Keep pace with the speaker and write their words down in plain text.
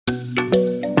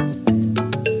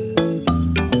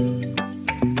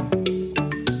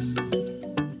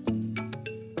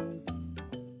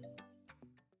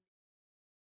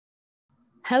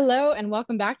Hello, and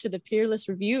welcome back to the Peerless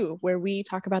Review, where we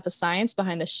talk about the science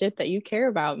behind the shit that you care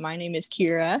about. My name is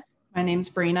Kira. My name's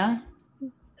Brina.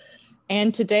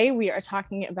 And today we are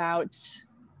talking about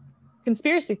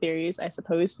conspiracy theories, I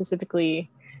suppose, specifically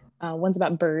ones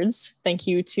about birds. Thank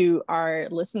you to our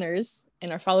listeners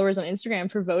and our followers on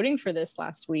Instagram for voting for this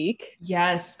last week.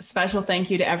 Yes, special thank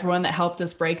you to everyone that helped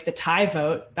us break the tie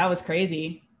vote. That was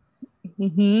crazy.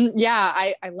 Yeah,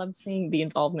 I love seeing the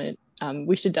involvement.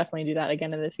 We should definitely do that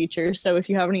again in the future. So if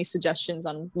you have any suggestions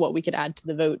on what we could add to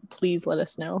the vote, please let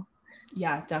us know.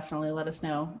 Yeah, definitely let us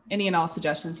know. Any and all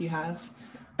suggestions you have.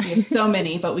 We have so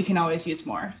many, but we can always use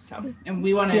more. So, and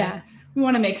we want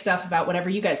to make stuff about whatever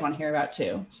you guys want to hear about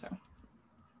too. So,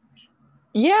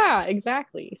 yeah,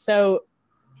 exactly. So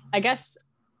I guess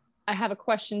I have a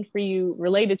question for you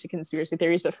related to conspiracy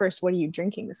theories, but first, what are you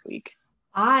drinking this week?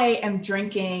 I am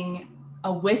drinking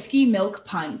a whiskey milk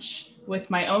punch with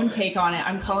my own take on it.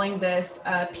 I'm calling this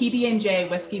PB&J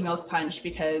whiskey milk punch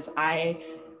because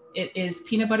it is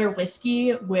peanut butter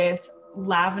whiskey with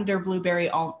lavender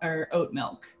blueberry or oat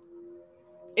milk.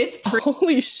 It's pretty.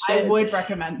 Holy shit. I would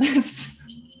recommend this.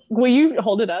 Will you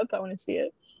hold it up? I want to see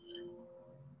it.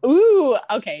 Ooh,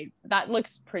 okay. That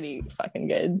looks pretty fucking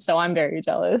good. So I'm very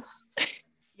jealous.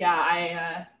 Yeah,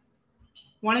 I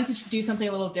wanted to do something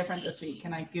a little different this week,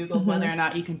 and I Googled whether or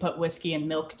not you can put whiskey and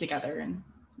milk together, and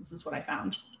this is what I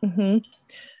found.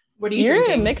 What are you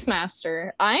drinking? You're a mix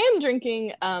master. I am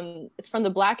drinking, it's from the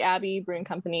Black Abbey Brewing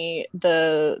Company,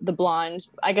 the blonde,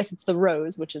 I guess it's the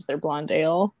Rose, which is their blonde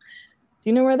ale. Do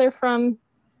you know where they're from?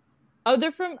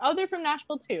 They're from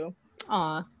Nashville too.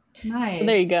 Aw. Nice. So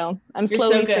there you go. I'm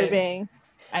slowly surveying.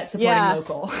 At supporting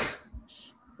local.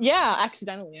 Yeah,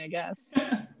 accidentally, I guess.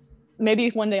 Maybe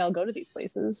one day I'll go to these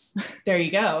places. There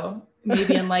you go.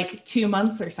 Maybe in like 2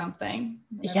 months or something.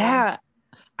 Yeah.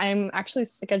 I'm actually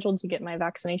scheduled to get my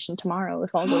vaccination tomorrow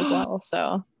if all goes well.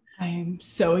 So I'm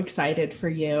so excited for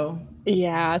you.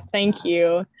 Yeah, thank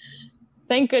you.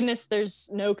 Thank goodness there's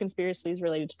no conspiracies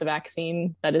related to the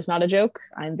vaccine. That is not a joke.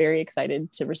 I'm very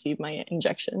excited to receive my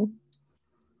injection.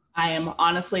 I am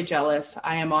honestly jealous.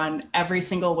 I am on every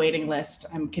single waiting list,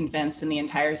 I'm convinced, in the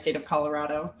entire state of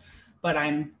Colorado, but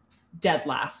I'm dead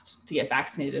last to get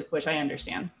vaccinated, which I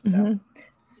understand. So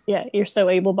yeah, you're so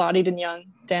able-bodied and young.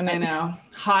 Damn it. I know.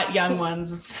 Hot young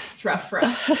ones. It's rough for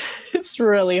us. It's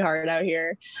really hard out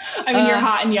here. I mean, you're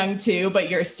hot and young too, but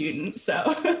you're a student, so.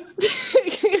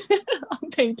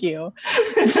 Thank you.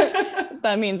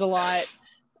 That means a lot.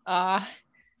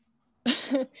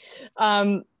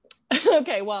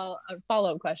 Okay, well, a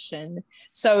follow-up question.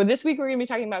 So this week we're going to be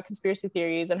talking about conspiracy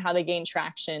theories and how they gain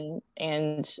traction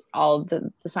and all the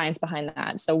science behind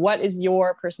that. So what is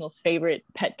your personal favorite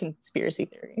pet conspiracy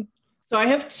theory? So I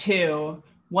have two.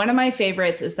 One of my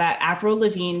favorites is that Avril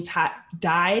Lavigne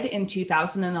died in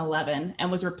 2011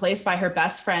 and was replaced by her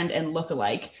best friend and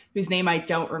lookalike, whose name I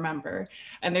don't remember.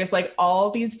 And there's like all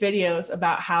these videos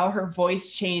about how her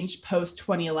voice changed post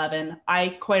 2011.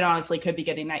 I quite honestly could be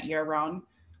getting that year wrong.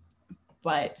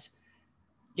 But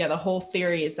yeah, the whole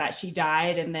theory is that she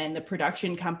died, and then the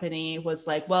production company was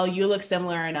like, well, you look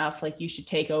similar enough, like you should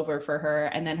take over for her.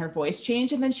 And then her voice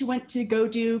changed, and then she went to go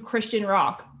do Christian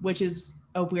rock, which is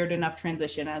a weird enough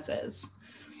transition as is.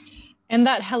 And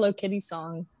that Hello Kitty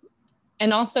song,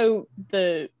 and also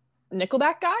the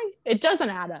Nickelback guy, it doesn't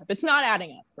add up. It's not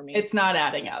adding up for me. It's not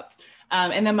adding up.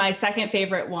 And then my second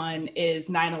favorite one is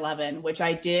 9/11, which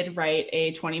I did write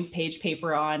a 20-page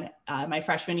paper on my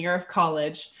freshman year of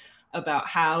college about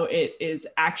how it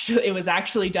was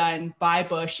actually done by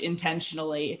Bush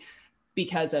intentionally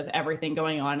because of everything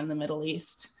going on in the Middle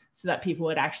East, so that people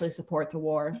would actually support the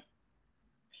war.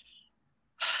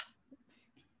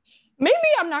 Maybe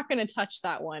I'm not going to touch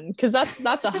that one because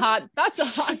that's a hot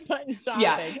button topic.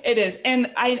 Yeah, it is.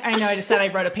 And I know I just said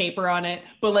I wrote a paper on it,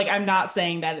 but like I'm not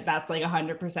saying that that's like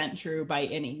 100% true by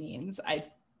any means.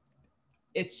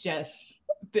 It's just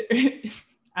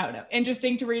I don't know,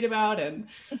 interesting to read about. And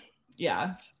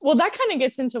yeah. Well, that kind of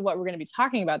gets into what we're going to be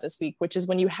talking about this week, which is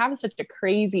when you have such a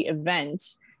crazy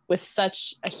event with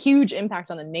such a huge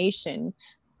impact on the nation,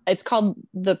 it's called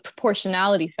the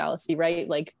proportionality fallacy, right?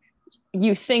 Like,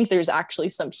 you think there's actually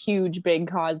some huge big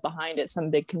cause behind it, some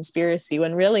big conspiracy,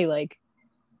 when really, like,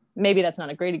 maybe that's not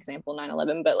a great example,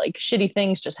 9/11, but like shitty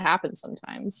things just happen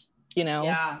sometimes, you know?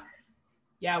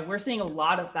 Yeah, we're seeing a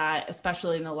lot of that,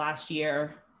 especially in the last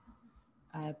year.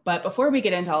 But before we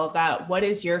get into all of that, what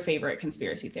is your favorite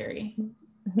conspiracy theory?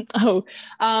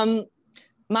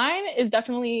 Mine is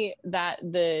definitely that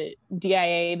the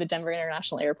DIA, the Denver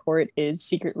International Airport, is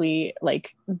secretly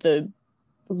like the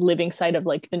living site of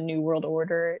like the New World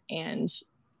Order, and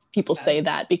people say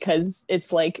that because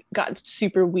it's like got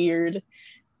super weird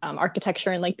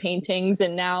architecture and like paintings.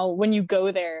 And now when you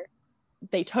go there,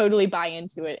 they totally buy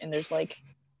into it. And there's like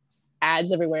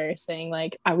ads everywhere saying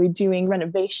like, are we doing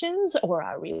renovations or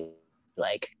are we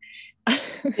like,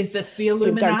 is this the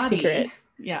Illuminati? Dark secret?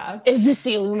 Yeah. Is this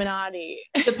the Illuminati?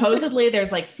 Supposedly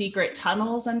there's like secret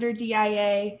tunnels under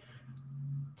DIA.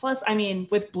 Plus, I mean,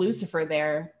 with Blucifer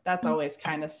there, that's always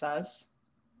kind of sus.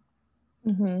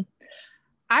 Mm-hmm.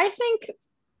 I think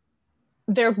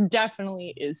there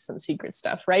definitely is some secret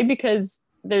stuff, right? Because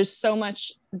there's so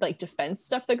much like defense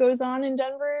stuff that goes on in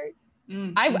Denver.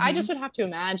 Mm-hmm. I just would have to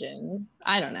imagine.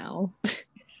 I don't know.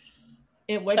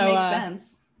 It would make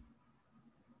sense.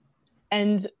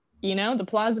 And you know, the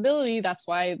plausibility, that's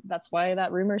why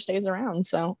that rumor stays around.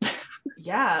 So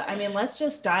yeah, I mean, let's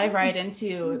just dive right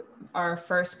into our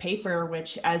first paper,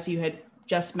 which, as you had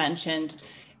just mentioned,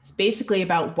 is basically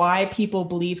about why people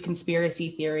believe conspiracy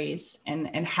theories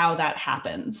and how that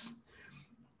happens.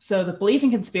 So the belief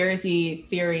in conspiracy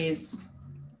theories,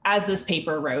 as this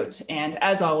paper wrote, and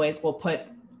as always, we'll put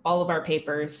all of our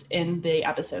papers in the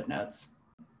episode notes.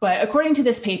 But according to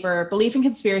this paper, belief in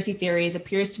conspiracy theories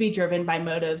appears to be driven by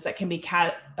motives that can be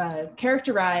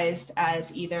characterized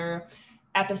as either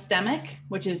epistemic,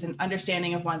 which is an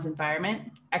understanding of one's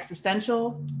environment,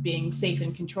 existential, being safe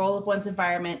in control of one's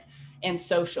environment, and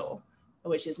social,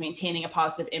 which is maintaining a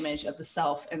positive image of the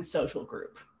self and social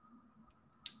group.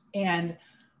 And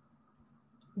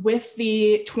with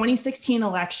the 2016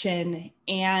 election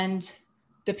and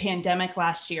the pandemic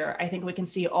last year, I think we can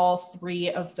see all three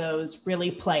of those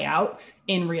really play out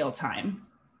in real time.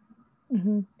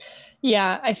 Mm-hmm.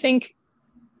 Yeah, I think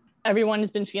everyone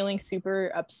has been feeling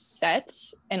super upset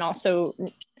and also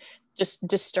just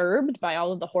disturbed by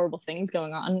all of the horrible things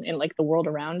going on in like the world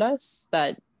around us,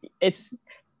 that it's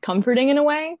comforting in a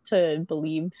way to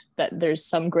believe that there's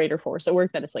some greater force at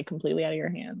work, that it's like completely out of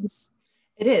your hands.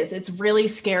 It is. It's really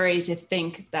scary to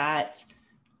think that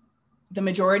the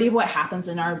majority of what happens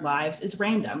in our lives is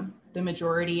random. The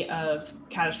majority of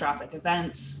catastrophic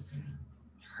events,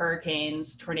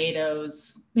 hurricanes,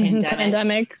 tornadoes,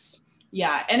 pandemics.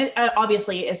 Yeah, and it,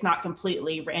 obviously it's not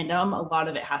completely random. A lot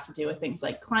of it has to do with things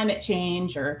like climate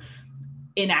change or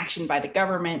inaction by the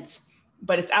government,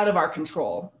 but it's out of our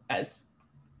control as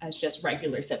just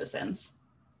regular citizens.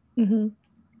 Mm-hmm.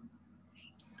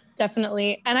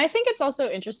 Definitely. And I think it's also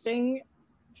interesting.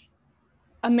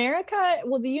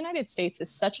 The United States is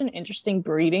such an interesting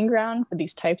breeding ground for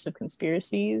these types of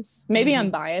conspiracies. Maybe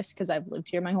I'm biased because I've lived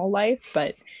here my whole life,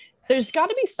 but there's got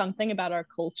to be something about our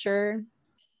culture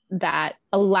that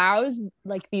allows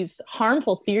like these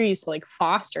harmful theories to like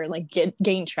foster, like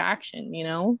gain traction, you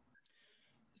know?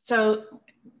 So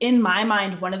in my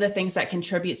mind, one of the things that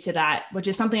contributes to that, which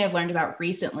is something I've learned about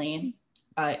recently,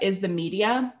 is the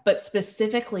media, but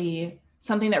specifically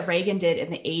something that Reagan did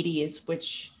in the 80s,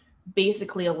 which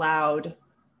basically allowed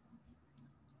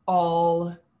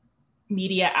all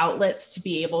media outlets to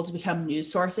be able to become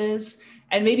news sources.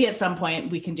 And maybe at some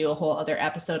point we can do a whole other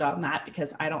episode on that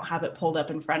because I don't have it pulled up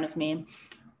in front of me.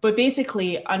 But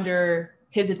basically under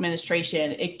his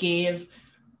administration, it gave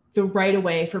the right of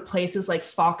way for places like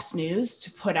Fox News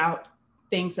to put out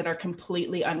things that are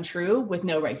completely untrue with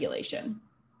no regulation.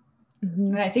 Mm-hmm.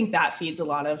 And I think that feeds a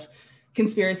lot of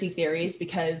conspiracy theories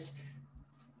because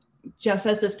just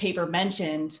as this paper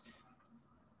mentioned,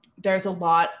 there's a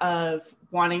lot of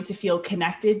wanting to feel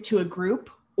connected to a group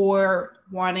or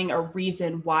wanting a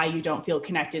reason why you don't feel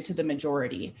connected to the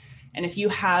majority. And if you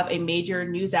have a major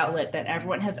news outlet that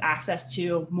everyone has access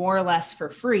to more or less for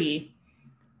free,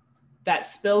 that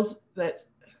spills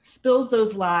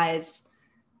those lies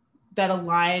that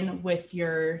align with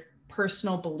your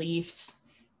personal beliefs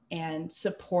and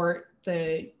support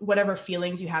the whatever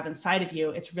feelings you have inside of you,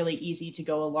 it's really easy to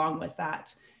go along with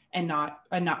that and not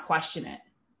question it.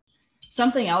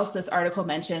 Something else this article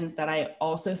mentioned that I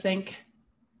also think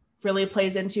really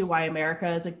plays into why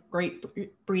America is a great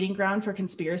breeding ground for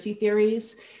conspiracy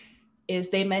theories is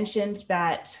they mentioned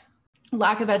that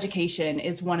lack of education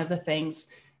is one of the things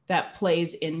that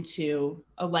plays into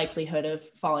a likelihood of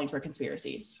falling for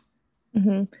conspiracies.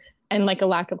 Mm-hmm. And like a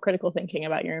lack of critical thinking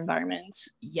about your environment.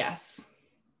 Yes.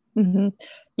 Mm-hmm.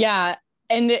 Yeah.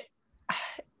 And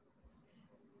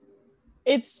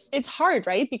it's hard,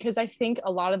 right? Because I think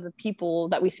a lot of the people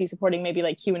that we see supporting maybe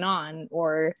like QAnon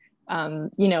or,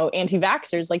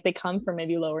 anti-vaxxers, like they come from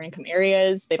maybe lower income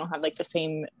areas. They don't have like the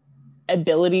same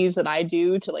abilities that I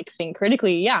do to like think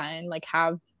critically. Yeah. And like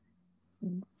have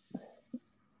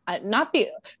it's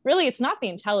not the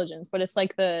intelligence, but it's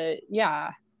like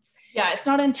Yeah, it's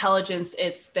not intelligence.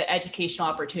 It's the educational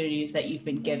opportunities that you've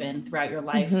been given throughout your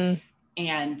life. Mm-hmm.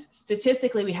 And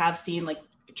statistically, we have seen like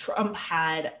Trump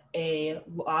had a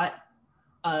lot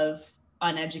of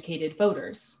uneducated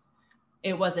voters.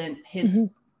 It wasn't his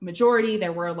majority.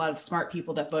 There were a lot of smart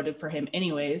people that voted for him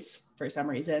anyways, for some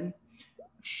reason.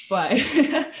 But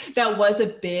that was a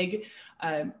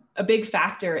big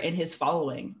factor in his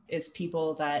following, is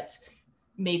people that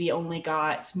maybe only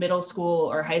got middle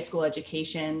school or high school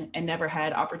education and never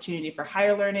had opportunity for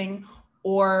higher learning,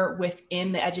 or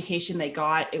within the education they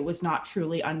got, it was not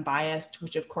truly unbiased,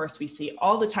 which of course we see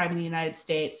all the time in the United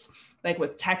States, like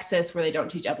with Texas, where they don't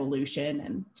teach evolution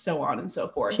and so on and so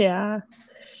forth. Yeah.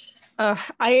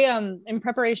 I in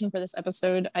preparation for this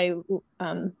episode, I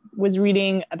was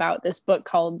reading about this book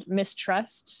called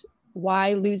Mistrust: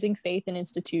 Why Losing Faith in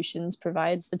Institutions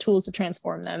Provides the Tools to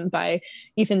Transform Them, by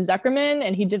Ethan Zuckerman.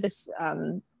 And he did this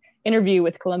interview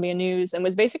with Columbia News and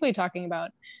was basically talking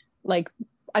about, like,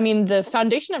 I mean, the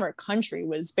foundation of our country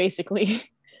was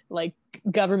basically like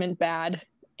government bad,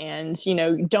 and, you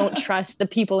know, don't trust the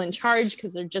people in charge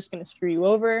because they're just going to screw you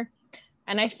over.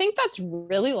 And I think that's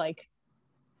really like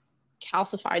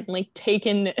calcified and like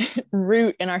taken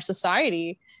root in our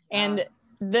society. And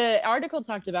the article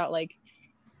talked about like,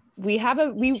 we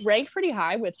rank pretty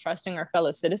high with trusting our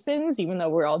fellow citizens, even though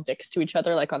we're all dicks to each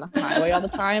other, like on the highway all the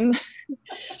time.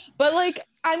 But like,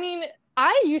 I mean,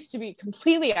 I used to be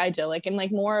completely idyllic and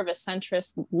like more of a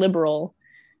centrist liberal,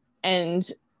 and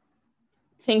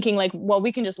thinking like, well,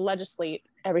 we can just legislate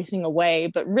everything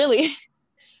away. But really,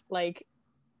 like,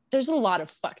 there's a lot of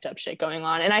fucked up shit going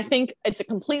on. And I think it's a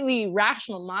completely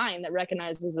rational mind that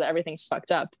recognizes that everything's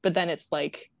fucked up. But then it's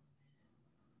like,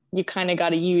 you kind of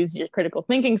got to use your critical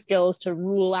thinking skills to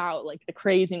rule out like the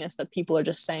craziness that people are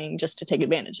just saying just to take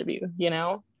advantage of you, you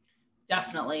know?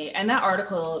 Definitely. And that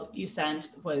article you sent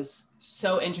was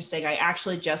so interesting. I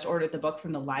actually just ordered the book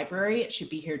from the library. It should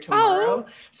be here tomorrow.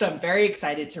 So I'm very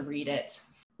excited to read it.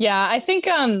 Yeah, I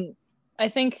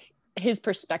think his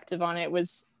perspective on it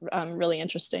was really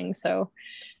interesting. So,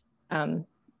 and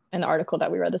the article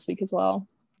that we read this week as well.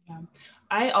 Yeah.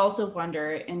 I also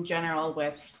wonder in general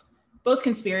with both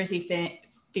conspiracy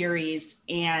theories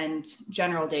and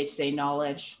general day-to-day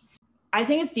knowledge, I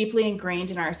think it's deeply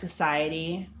ingrained in our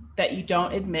society that you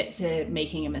don't admit to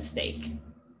making a mistake.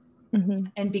 Mm-hmm.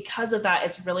 And because of that,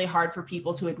 it's really hard for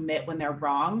people to admit when they're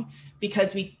wrong,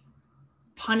 because we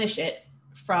punish it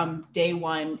from day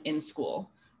one in school.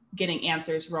 Getting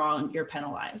answers wrong, you're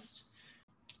penalized.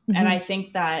 Mm-hmm. And I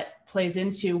think that plays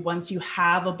into, once you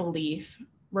have a belief,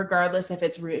 regardless if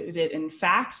it's rooted in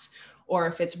fact or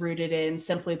if it's rooted in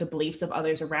simply the beliefs of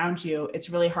others around you, it's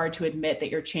really hard to admit that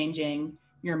you're changing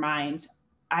your mind.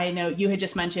 I know you had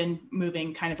just mentioned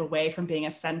moving kind of away from being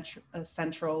a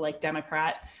central like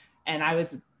Democrat, and I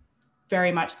was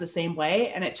very much the same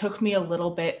way. And it took me a little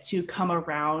bit to come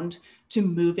around to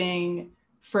moving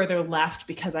further left,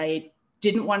 because I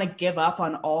didn't want to give up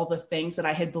on all the things that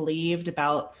I had believed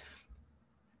about.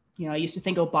 You know, I used to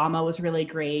think Obama was really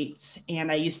great,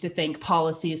 and I used to think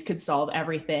policies could solve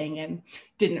everything, and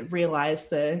didn't realize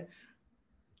the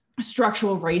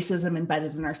structural racism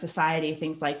embedded in our society,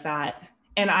 things like that.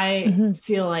 And I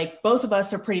feel like both of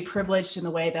us are pretty privileged in the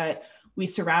way that we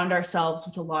surround ourselves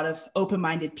with a lot of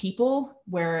open-minded people,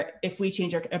 where if we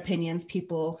change our opinions,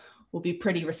 people will be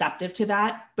pretty receptive to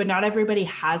that. But not everybody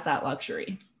has that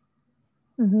luxury.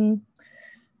 Mm-hmm.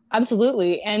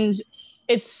 Absolutely. And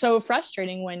it's so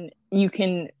frustrating when you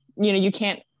can't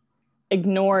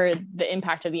ignore the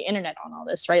impact of the internet on all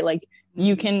this, right? Like,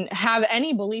 you can have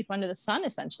any belief under the sun,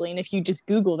 essentially. And if you just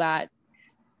Google that,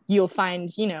 you'll find,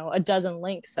 a dozen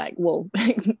links that will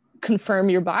confirm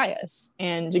your bias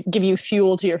and give you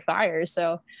fuel to your fire.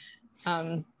 So,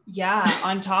 yeah,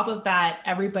 on top of that,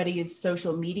 everybody's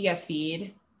social media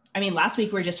feed. I mean, last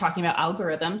week we were just talking about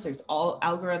algorithms. There's all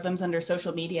algorithms under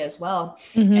social media as well.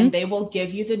 Mm-hmm. And they will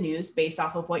give you the news based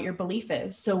off of what your belief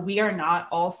is. So we are not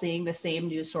all seeing the same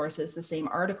news sources, the same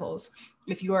articles.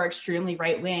 If you are extremely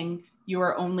right-wing, you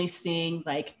are only seeing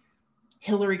like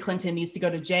Hillary Clinton needs to go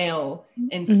to jail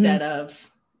instead of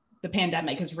the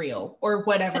pandemic is real, or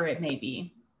whatever it may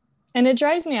be. And it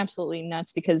drives me absolutely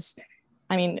nuts, because,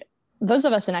 I mean, those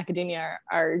of us in academia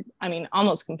are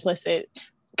almost complicit,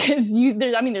 because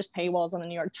there's paywalls on the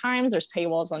New York Times, there's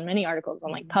paywalls on many articles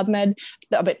on like PubMed,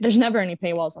 but there's never any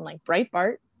paywalls on like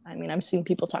Breitbart. I mean, I've seen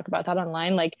people talk about that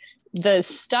online. Like, the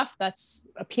stuff that's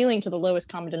appealing to the lowest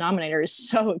common denominator is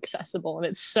so accessible, and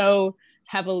it's so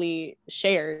heavily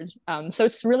shared. So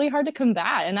it's really hard to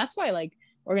combat. And that's why like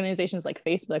organizations like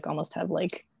Facebook almost have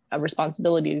like a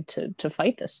responsibility to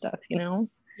fight this stuff,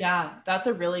 Yeah, that's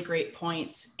a really great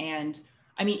point. And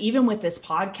I mean, even with this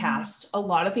podcast, a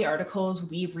lot of the articles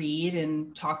we read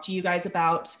and talk to you guys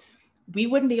about, we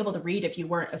wouldn't be able to read if you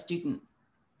weren't a student.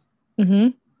 Mm-hmm.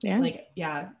 Yeah. Like,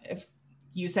 yeah, if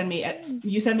you send me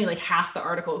like half the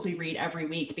articles we read every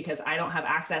week because I don't have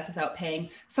access without paying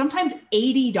sometimes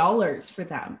 $80 for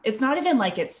them. It's not even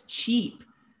like it's cheap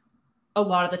a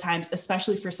lot of the times,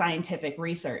 especially for scientific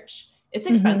research. It's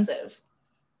expensive.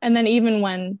 And then even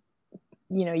when,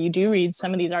 you know, you do read,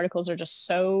 some of these articles are just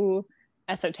so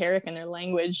esoteric in their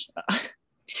language.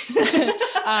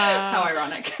 How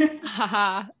ironic.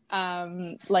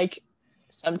 Like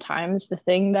sometimes the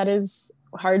thing that is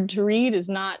hard to read is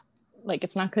not like,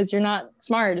 it's not because you're not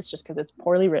smart, it's just because it's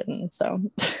poorly written. So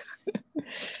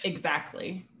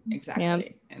exactly. Yeah.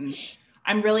 And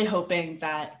I'm really hoping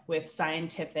that with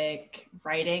scientific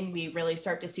writing, we really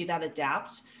start to see that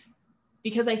adapt,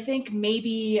 because I think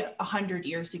maybe 100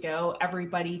 years ago,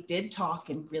 everybody did talk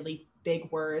in really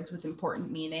big words with important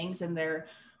meanings, and there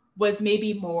was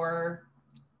maybe more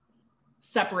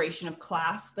separation of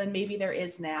class than maybe there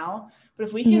is now. But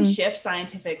if we can shift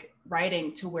scientific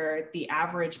writing to where the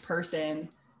average person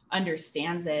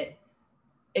understands it,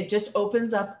 it just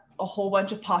opens up a whole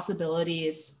bunch of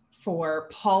possibilities for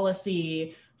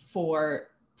policy, for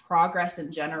progress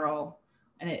in general.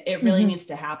 And it really needs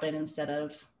to happen instead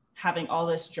of having all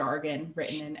this jargon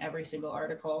written in every single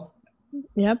article.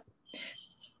 Yep.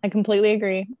 I completely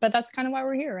agree. But that's kind of why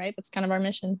we're here, right? That's kind of our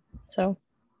mission. So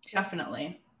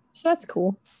definitely. So that's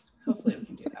cool. Hopefully we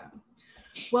can do that.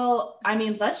 Well, I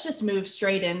mean, let's just move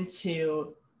straight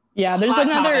into there's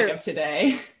another topic of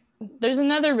today. There's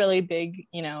another really big,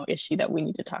 you know, issue that we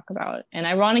need to talk about. And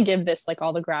I want to give this like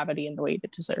all the gravity and the weight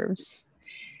it deserves.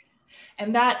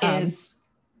 And that is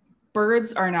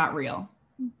birds are not real.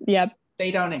 Yep.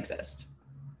 They don't exist.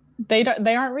 They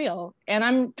aren't real. And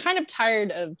I'm kind of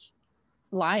tired of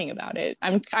lying about it.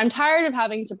 I'm tired of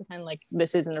having to pretend like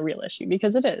this isn't a real issue,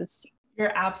 because it is.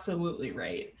 You're absolutely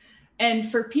right. And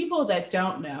for people that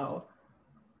don't know,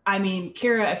 I mean,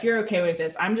 Kira, if you're okay with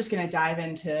this, I'm just going to dive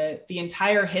into the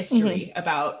entire history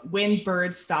about when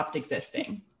birds stopped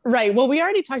existing. Right. Well, we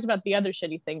already talked about the other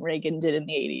shitty thing Reagan did in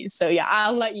the 80s. So yeah,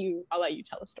 I'll let you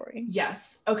tell the story.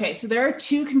 Yes. Okay. So there are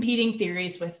two competing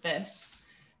theories with this.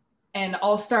 And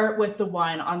I'll start with the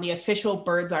one on the official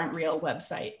Birds Aren't Real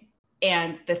website.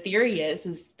 And the theory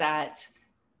is that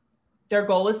their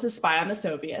goal was to spy on the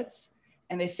Soviets.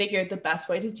 And they figured the best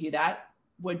way to do that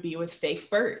would be with fake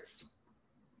birds.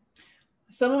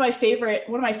 One of my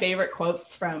favorite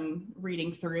quotes from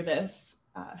reading through this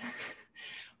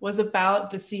was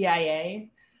about the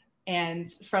CIA,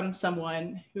 and from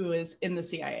someone who is in the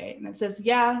CIA. And it says,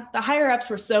 yeah, the higher ups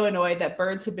were so annoyed that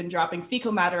birds had been dropping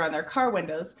fecal matter on their car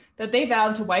windows that they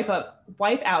vowed to wipe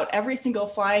out every single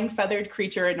flying feathered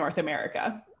creature in North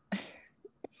America.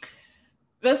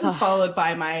 This is followed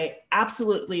by my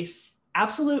absolute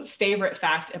favorite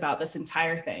fact about this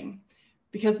entire thing.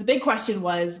 Because the big question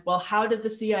was, well, how did the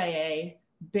CIA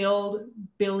build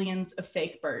billions of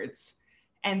fake birds?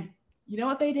 And you know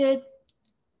what they did?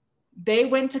 They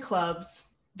went to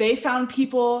clubs. They found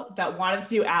people that wanted to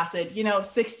do acid. You know,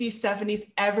 60s, 70s,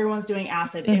 everyone's doing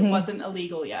acid. It wasn't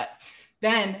illegal yet.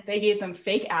 Then they gave them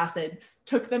fake acid,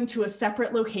 took them to a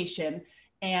separate location,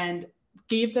 and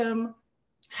gave them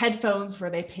headphones where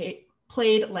they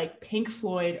played like Pink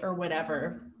Floyd or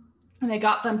whatever. And they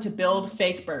got them to build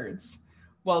fake birds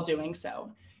while doing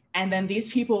so. And then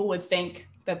these people would think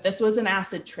that this was an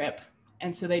acid trip.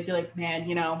 And so they'd be like, man,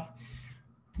 you know,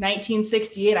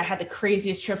 1968, I had the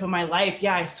craziest trip of my life.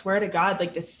 Yeah, I swear to God,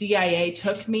 like the CIA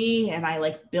took me and I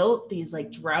like built these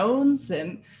like drones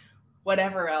and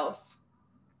whatever else.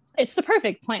 It's the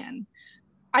perfect plan.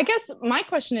 I guess my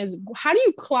question is, how do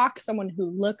you clock someone who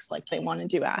looks like they want to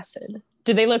do acid?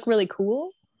 Do they look really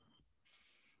cool?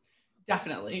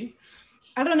 Definitely.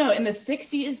 I don't know. In the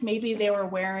 60s, maybe they were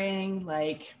wearing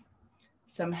like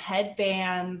some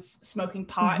headbands, smoking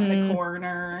pot in the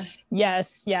corner.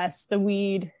 Yes. The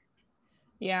weed.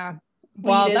 Yeah.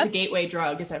 Weed is a gateway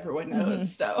drug, as everyone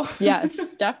knows. So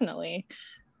yes, definitely.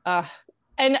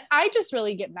 And I just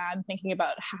really get mad thinking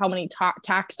about how many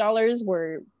tax dollars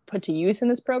were put to use in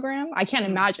this program. I can't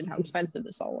imagine how expensive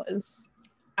this all was.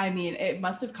 I mean, it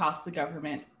must have cost the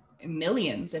government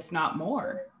millions, if not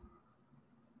more.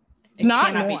 It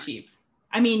cannot be cheap.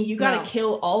 I mean, you got to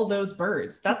kill all those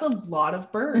birds. That's a lot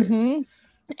of birds. And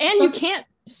you can't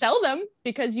sell them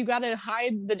because you got to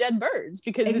hide the dead birds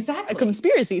because it's a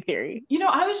conspiracy theory. You know,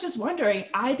 I was just wondering,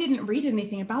 I didn't read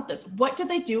anything about this. What did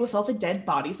they do with all the dead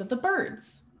bodies of the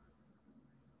birds?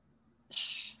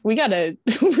 We gotta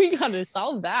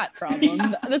solve that problem.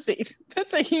 Yeah.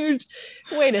 That's a huge,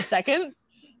 wait a second.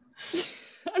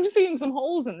 I'm seeing some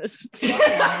holes in this.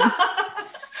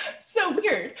 So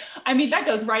weird. I mean, that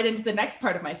goes right into the next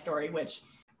part of my story, which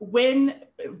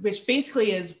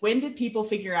basically is, when did people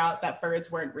figure out that birds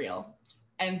weren't real?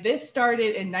 And this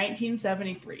started in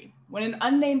 1973, when an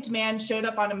unnamed man showed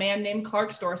up on a man named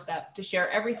Clark's doorstep to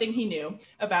share everything he knew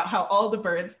about how all the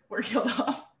birds were killed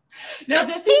off. Now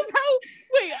this is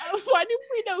wait, why do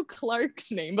we know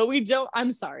Clark's name, but we don't?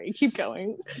 I'm sorry, keep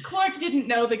going. Clark didn't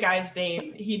know the guy's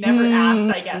name. He never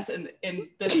asked, I guess, in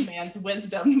this man's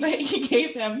wisdom that he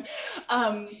gave him.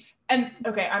 And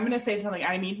okay, I'm gonna say something.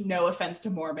 I mean, no offense to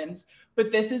Mormons,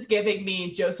 but this is giving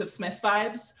me Joseph Smith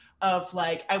vibes of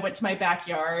like, I went to my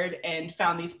backyard and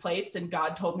found these plates, and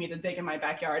God told me to dig in my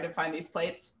backyard and find these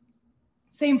plates.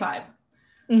 Same vibe.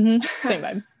 Same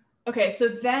vibe. Okay, so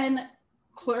then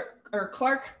Clark,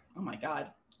 oh my God.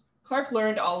 Clark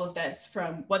learned all of this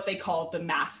from what they called the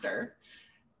Master.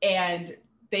 And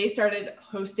they started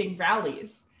hosting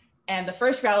rallies. And the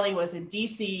first rally was in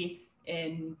DC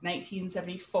in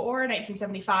 1974,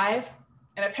 1975.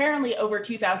 And apparently over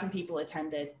 2,000 people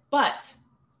attended, but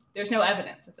there's no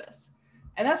evidence of this.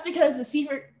 And that's because the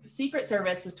Secret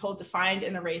Service was told to find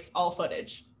and erase all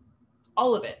footage,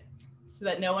 all of it, so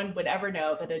that no one would ever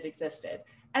know that it existed.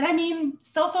 And I mean,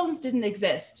 cell phones didn't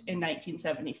exist in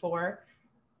 1974.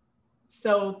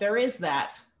 So there is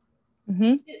that.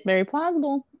 Very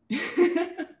plausible.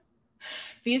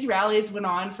 These rallies went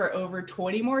on for over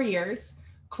 20 more years.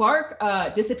 Clark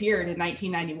disappeared in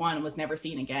 1991 and was never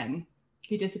seen again.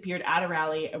 He disappeared at a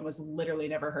rally and was literally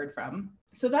never heard from.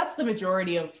 So that's the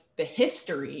majority of the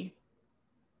history.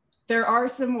 There are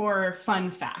some more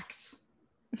fun facts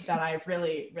that I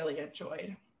really, really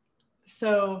enjoyed.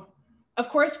 So, of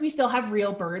course, we still have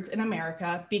real birds in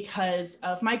America because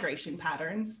of migration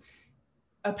patterns.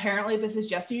 Apparently, this is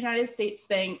just a United States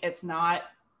thing. It's not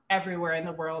everywhere in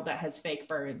the world that has fake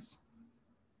birds.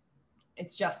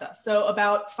 It's just us. So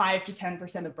about 5 to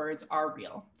 10% of birds are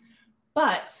real.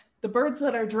 But the birds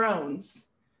that are drones,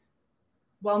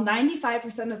 while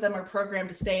 95% of them are programmed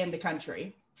to stay in the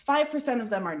country, 5% of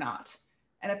them are not.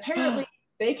 And apparently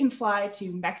they can fly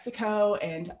to Mexico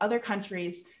and other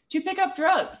countries to pick up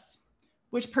drugs,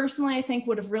 which personally I think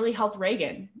would have really helped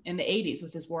Reagan in the 80s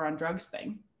with his war on drugs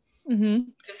thing.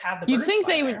 Just have the birds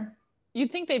fly there.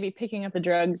 You'd think they'd be picking up the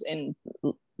drugs and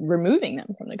removing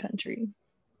them from the country.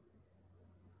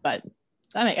 But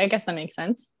I guess that makes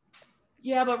sense.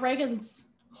 Yeah, but Reagan's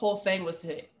whole thing was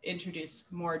to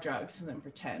introduce more drugs and then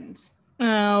pretend.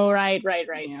 Oh, right.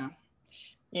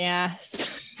 Yeah.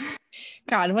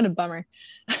 God, what a bummer.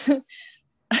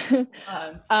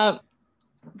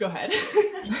 Go ahead.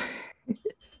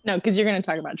 No, because you're going to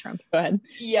talk about Trump. Go ahead.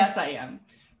 Yes, I am.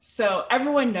 So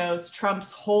everyone knows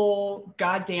Trump's whole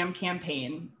goddamn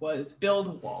campaign was build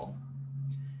a wall.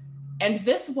 And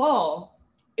this wall,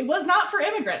 it was not for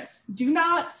immigrants. Do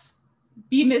not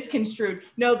be misconstrued.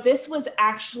 No, this was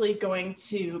actually going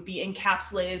to be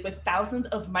encapsulated with thousands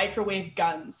of microwave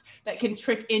guns that can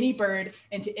trick any bird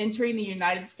into entering the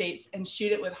United States and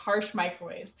shoot it with harsh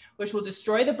microwaves, which will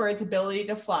destroy the bird's ability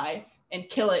to fly and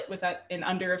kill it in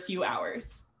under a few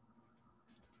hours.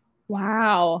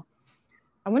 Wow.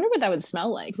 I wonder what that would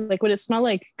smell like. Like, would it smell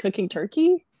like cooking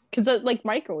turkey? Because like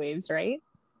microwaves, right?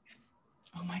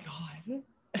 Oh my God.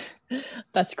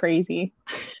 That's crazy.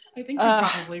 I think you're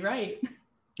probably right.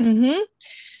 And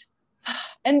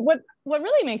what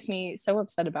really makes me so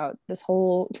upset about this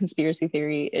whole conspiracy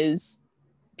theory is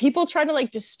people try to like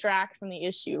distract from the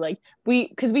issue. Like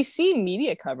because we see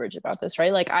media coverage about this,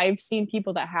 right? Like I've seen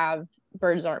people that have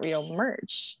birds aren't real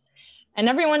merch. And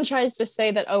everyone tries to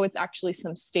say that, oh, it's actually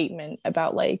some statement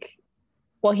about like,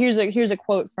 well, here's a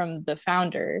quote from the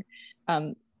founder.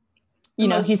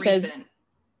 He says,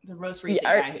 the most recent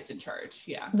guy who's in charge.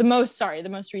 Yeah. The most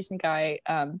recent guy,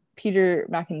 Peter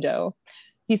McIndoe.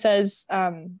 He says,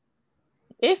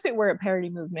 if it were a parody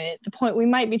movement, the point we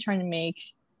might be trying to make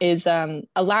is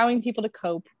allowing people to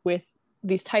cope with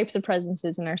these types of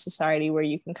presences in our society where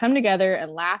you can come together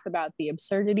and laugh about the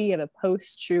absurdity of a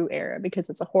post-true era because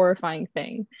it's a horrifying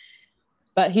thing.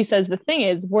 But he says the thing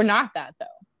is, we're not that though.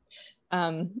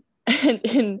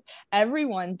 And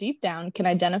everyone deep down can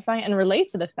identify and relate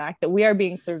to the fact that we are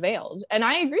being surveilled. And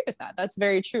I agree with that. That's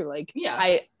very true. Like, yeah.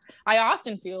 I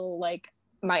often feel like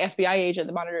my FBI agent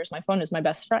that monitors my phone is my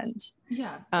best friend.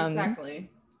 Yeah,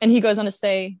 exactly. And he goes on to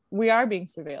say, we are being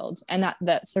surveilled, and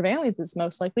that surveillance is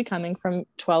most likely coming from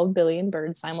 12 billion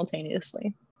birds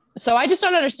simultaneously. So I just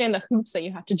don't understand the hoops that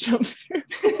you have to jump through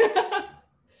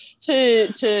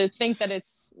to think that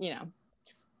it's,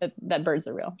 that birds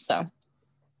are real. So.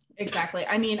 Exactly.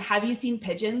 I mean, have you seen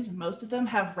pigeons? Most of them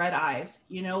have red eyes.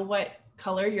 You know what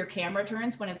color your camera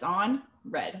turns when it's on?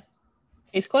 Red.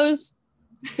 Case closed.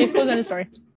 Case closed, end of story.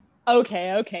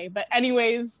 Okay. But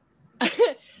anyways,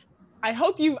 I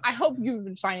hope you've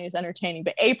been finding this entertaining,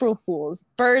 but April Fools,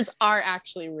 birds are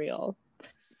actually real.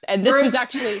 And this was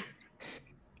actually,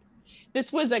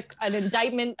 this was an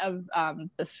indictment of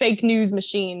the fake news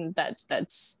machine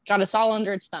that's got us all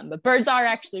under its thumb. But birds are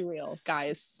actually real,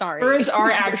 guys. Sorry. Birds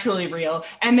are actually real,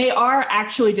 and they are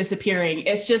actually disappearing.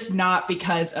 It's just not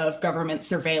because of government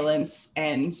surveillance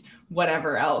and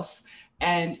whatever else.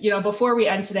 And, you know, before we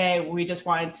end today, we just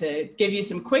wanted to give you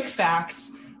some quick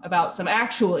facts about some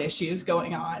actual issues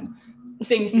going on,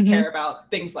 things to care about,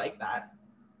 things like that.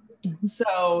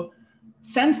 So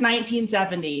since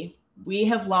 1970, we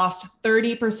have lost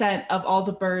 30% of all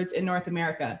the birds in North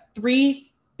America.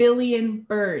 3 billion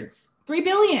birds. 3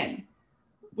 billion,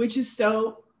 which is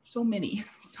so many.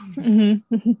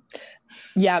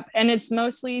 Yeah, and it's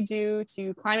mostly due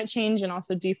to climate change and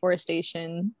also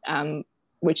deforestation,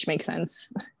 which makes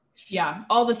sense. Yeah,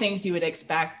 all the things you would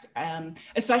expect,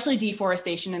 especially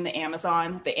deforestation in the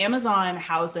Amazon. The Amazon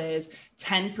houses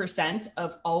 10%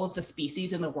 of all of the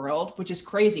species in the world, which is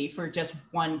crazy for just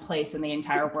one place in the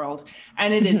entire world.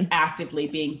 And it is actively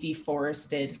being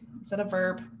deforested. Is that a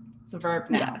verb? It's a verb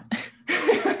now.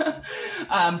 Yeah.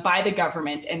 By the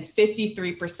government. And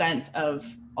 53% of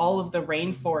all of the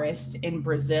rainforest in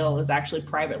Brazil is actually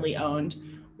privately owned,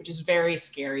 which is very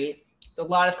scary. It's a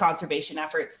lot of conservation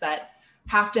efforts that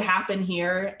have to happen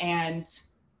here. And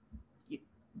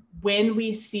when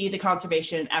we see the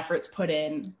conservation efforts put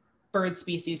in, bird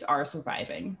species are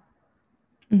surviving.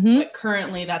 But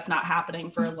currently that's not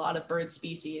happening for a lot of bird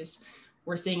species.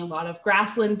 We're seeing a lot of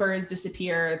grassland birds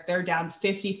disappear. They're down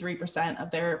 53%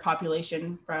 of their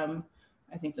population from,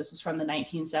 I think this was from the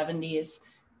 1970s,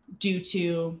 due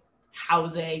to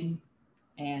housing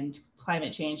and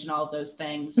climate change and all of those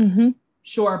things.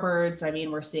 Shorebirds, I mean,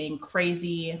 we're seeing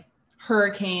crazy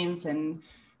hurricanes and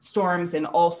storms, and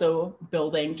also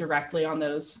building directly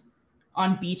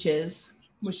on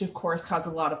beaches, which of course cause a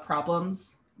lot of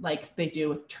problems like they do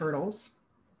with turtles.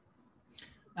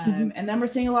 And then we're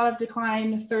seeing a lot of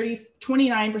decline,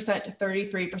 29% to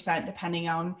 33%, depending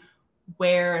on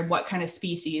where and what kind of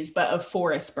species, but of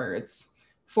forest birds.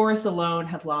 Forests alone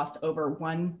have lost over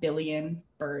 1 billion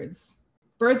birds.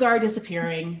 Birds are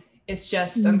disappearing. It's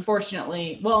just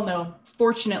fortunately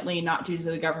not due to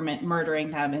the government murdering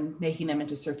them and making them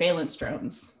into surveillance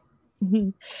drones.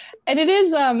 And it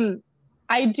is,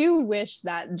 I do wish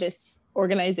that this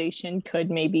organization could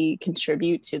maybe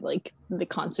contribute to like the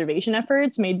conservation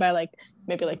efforts made by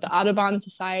maybe the Audubon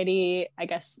Society. I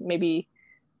guess maybe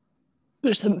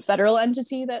there's some federal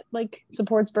entity that like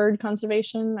supports bird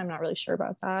conservation. I'm not really sure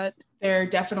about that. There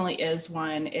definitely is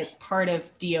one. It's part of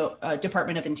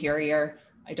Department of Interior.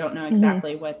 I don't know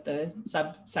exactly what the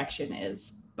subsection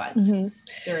is, but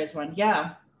there is one.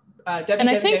 Yeah.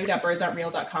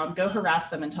 www.birdsaren'treal.com. Go harass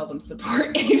them and tell them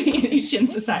support aviation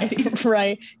societies.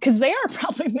 Right. Because they are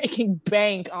probably making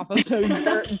bank off of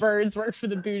those birds work for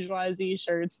the bourgeoisie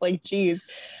shirts. Like, geez.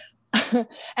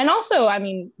 And also, I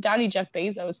mean, Daddy Jeff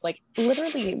Bezos, like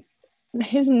literally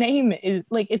his name is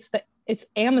like, it's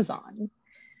Amazon.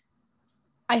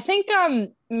 I think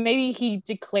maybe he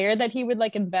declared that he would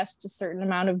like invest a certain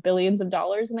amount of billions of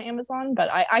dollars in the Amazon, but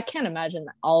I can't imagine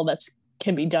that all that's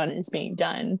can be done is being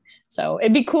done. So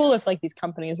it'd be cool if like these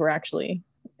companies were actually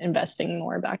investing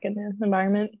more back in the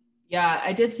environment. Yeah,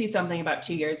 I did see something about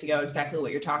 2 years ago, exactly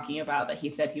what you're talking about, that he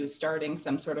said he was starting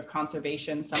some sort of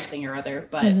conservation, something or other,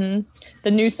 but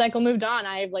the news cycle moved on.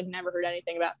 I've like never heard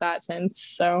anything about that since.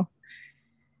 So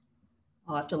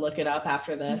I'll have to look it up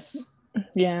after this.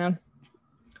 Yeah.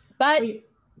 But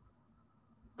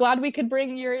glad we could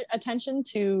bring your attention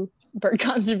to bird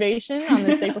conservation on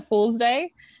this April Fool's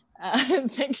Day.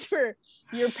 Thanks for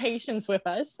your patience with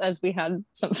us as we had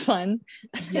some fun.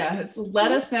 Yes.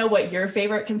 Let us know what your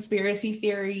favorite conspiracy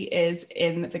theory is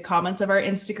in the comments of our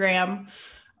Instagram.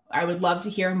 I would love to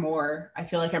hear more. I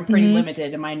feel like I'm pretty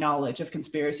limited in my knowledge of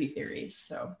conspiracy theories.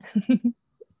 So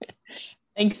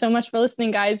thanks so much for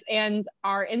listening, guys. And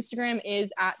our Instagram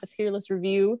is at The Peerless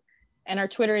Review. And our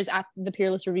Twitter is at The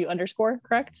Peerless Review _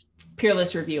 correct?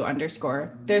 Peerless Review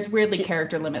 _ There's weirdly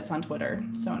character limits on Twitter.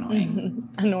 So annoying.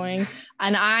 Annoying.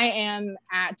 And I am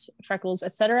at Freckles,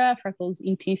 etc. Freckles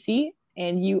ETC.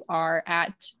 And you are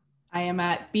at? I am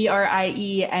at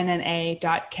BRIENNA.KA.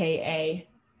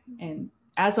 And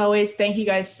as always, thank you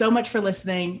guys so much for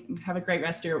listening. Have a great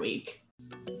rest of your week.